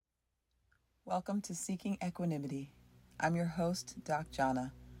Welcome to Seeking Equanimity. I'm your host, Doc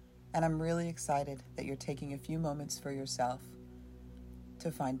Jana, and I'm really excited that you're taking a few moments for yourself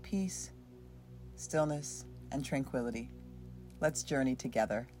to find peace, stillness, and tranquility. Let's journey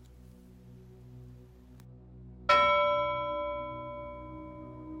together.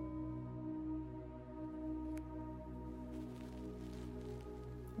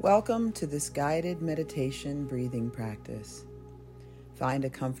 Welcome to this guided meditation breathing practice. Find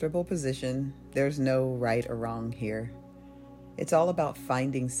a comfortable position. There's no right or wrong here. It's all about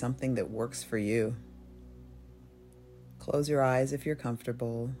finding something that works for you. Close your eyes if you're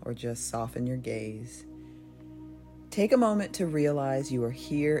comfortable, or just soften your gaze. Take a moment to realize you are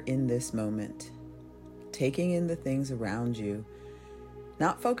here in this moment, taking in the things around you,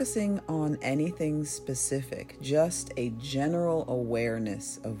 not focusing on anything specific, just a general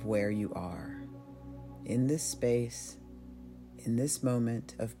awareness of where you are in this space, in this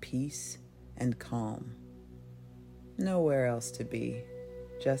moment of peace and calm. Nowhere else to be,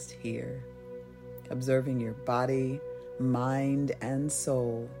 just here, observing your body, mind, and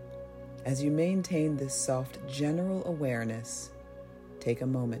soul. As you maintain this soft, general awareness, take a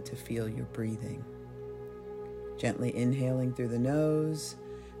moment to feel your breathing. Gently inhaling through the nose,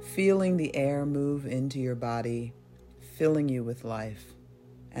 feeling the air move into your body, filling you with life,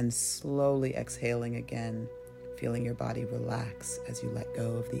 and slowly exhaling again, feeling your body relax as you let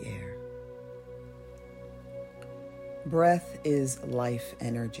go of the air. Breath is life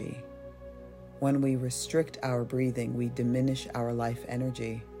energy. When we restrict our breathing, we diminish our life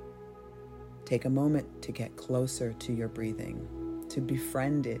energy. Take a moment to get closer to your breathing, to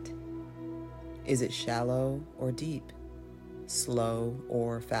befriend it. Is it shallow or deep? Slow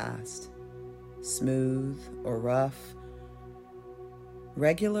or fast? Smooth or rough?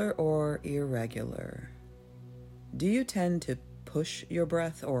 Regular or irregular? Do you tend to push your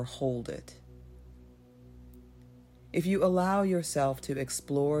breath or hold it? If you allow yourself to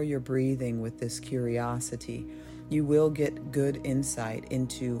explore your breathing with this curiosity, you will get good insight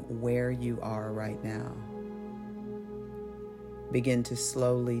into where you are right now. Begin to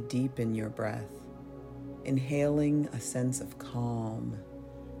slowly deepen your breath, inhaling a sense of calm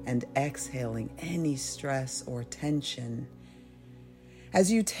and exhaling any stress or tension. As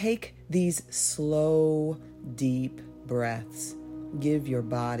you take these slow, deep breaths, give your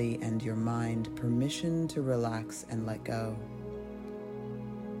body and your mind permission to relax and let go.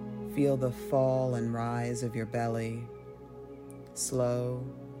 Feel the fall and rise of your belly, slow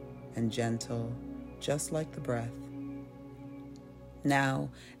and gentle, just like the breath. Now,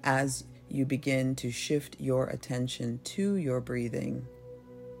 as you begin to shift your attention to your breathing,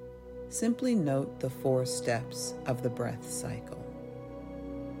 simply note the 4 steps of the breath cycle.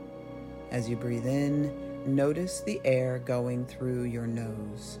 As you breathe in, notice the air going through your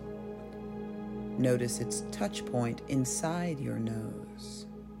nose. Notice its touch point inside your nose.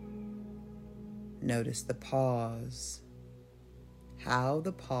 Notice the pause, how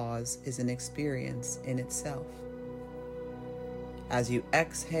the pause is an experience in itself. As you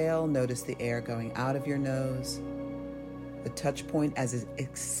exhale, notice the air going out of your nose, the touch point as it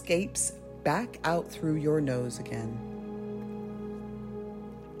escapes back out through your nose again.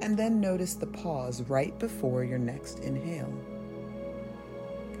 And then notice the pause right before your next inhale.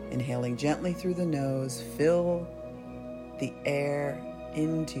 Inhaling gently through the nose, fill the air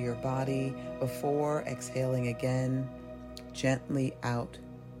into your body before exhaling again, gently out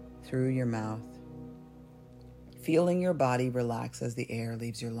through your mouth. Feeling your body relax as the air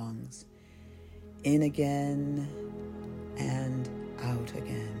leaves your lungs. In again and out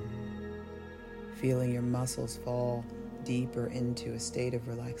again. Feeling your muscles fall deeper into a state of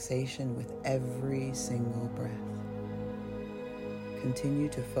relaxation with every single breath. Continue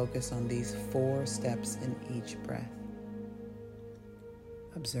to focus on these 4 steps in each breath.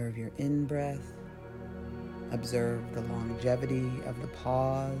 Observe your in-breath. Observe the longevity of the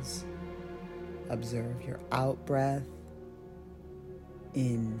pause. Observe your out-breath.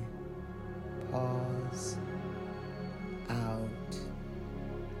 In, pause, out,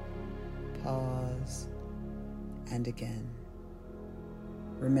 pause, and again.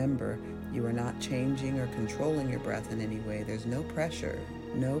 Remember, you are not changing or controlling your breath in any way. There's no pressure,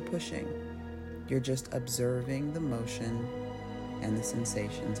 no pushing. You're just observing the motion and the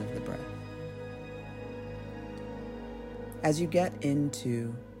sensations of the breath. As you get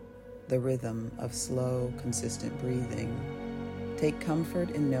into the rhythm of slow, consistent breathing, take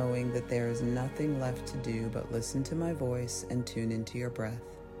comfort in knowing that there is nothing left to do but listen to my voice and tune into your breath.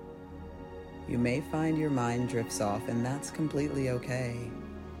 You may find your mind drifts off, and that's completely okay.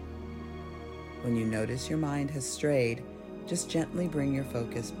 When you notice your mind has strayed, Just gently bring your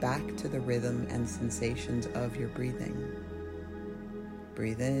focus back to the rhythm and sensations of your breathing.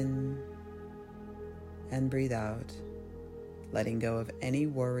 Breathe in and breathe out, letting go of any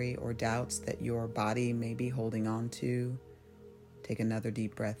worry or doubts that your body may be holding on to. Take another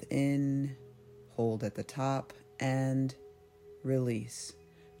deep breath in, hold at the top, and release,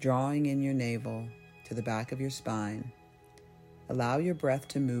 drawing in your navel to the back of your spine. Allow your breath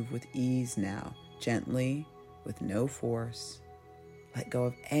to move with ease now, gently, with no force. Let go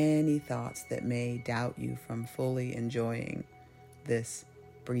of any thoughts that may doubt you from fully enjoying this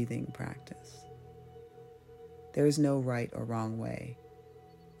breathing practice. There is no right or wrong way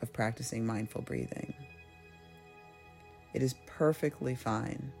of practicing mindful breathing. It is perfectly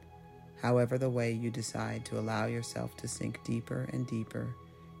fine, however the way you decide to allow yourself to sink deeper and deeper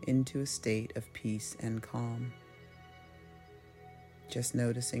into a state of peace and calm. Just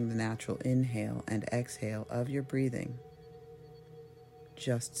noticing the natural inhale and exhale of your breathing.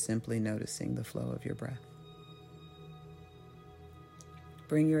 Just simply noticing the flow of your breath.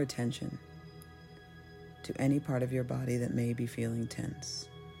 Bring your attention to any part of your body that may be feeling tense.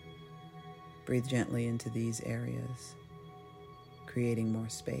 Breathe gently into these areas, creating more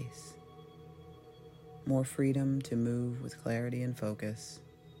space, more freedom to move with clarity and focus.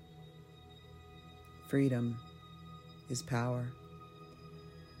 Freedom is power,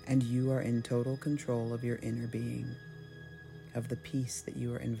 and you are in total control of your inner being, of the peace that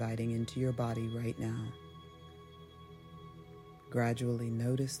you are inviting into your body right now. Gradually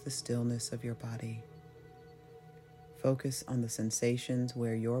notice the stillness of your body. Focus on the sensations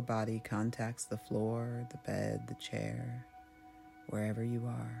where your body contacts the floor, the bed, the chair, wherever you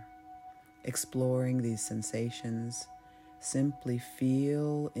are. Exploring these sensations, simply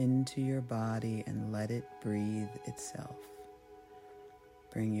feel into your body and let it breathe itself.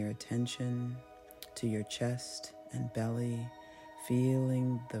 Bring your attention to your chest and belly,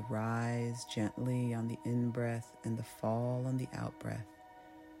 feeling the rise gently on the in-breath and the fall on the out-breath.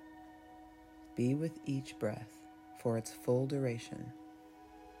 Be with each breath for its full duration.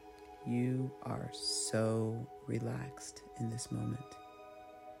 You are so relaxed in this moment.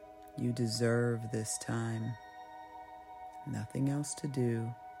 You deserve this time. Nothing else to do.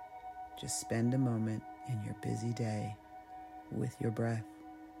 Just spend a moment in your busy day with your breath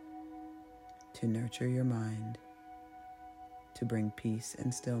to nurture your mind, to bring peace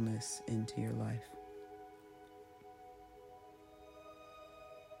and stillness into your life.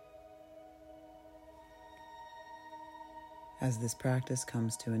 As this practice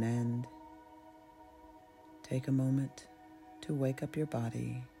comes to an end, take a moment to wake up your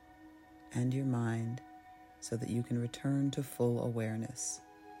body and your mind so that you can return to full awareness.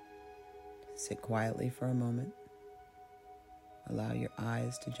 Sit quietly for a moment. Allow your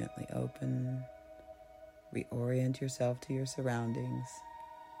eyes to gently open. Reorient yourself to your surroundings.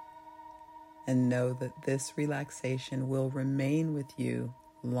 And know that this relaxation will remain with you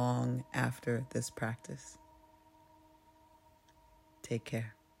long after this practice. Take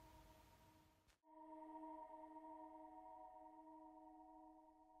care.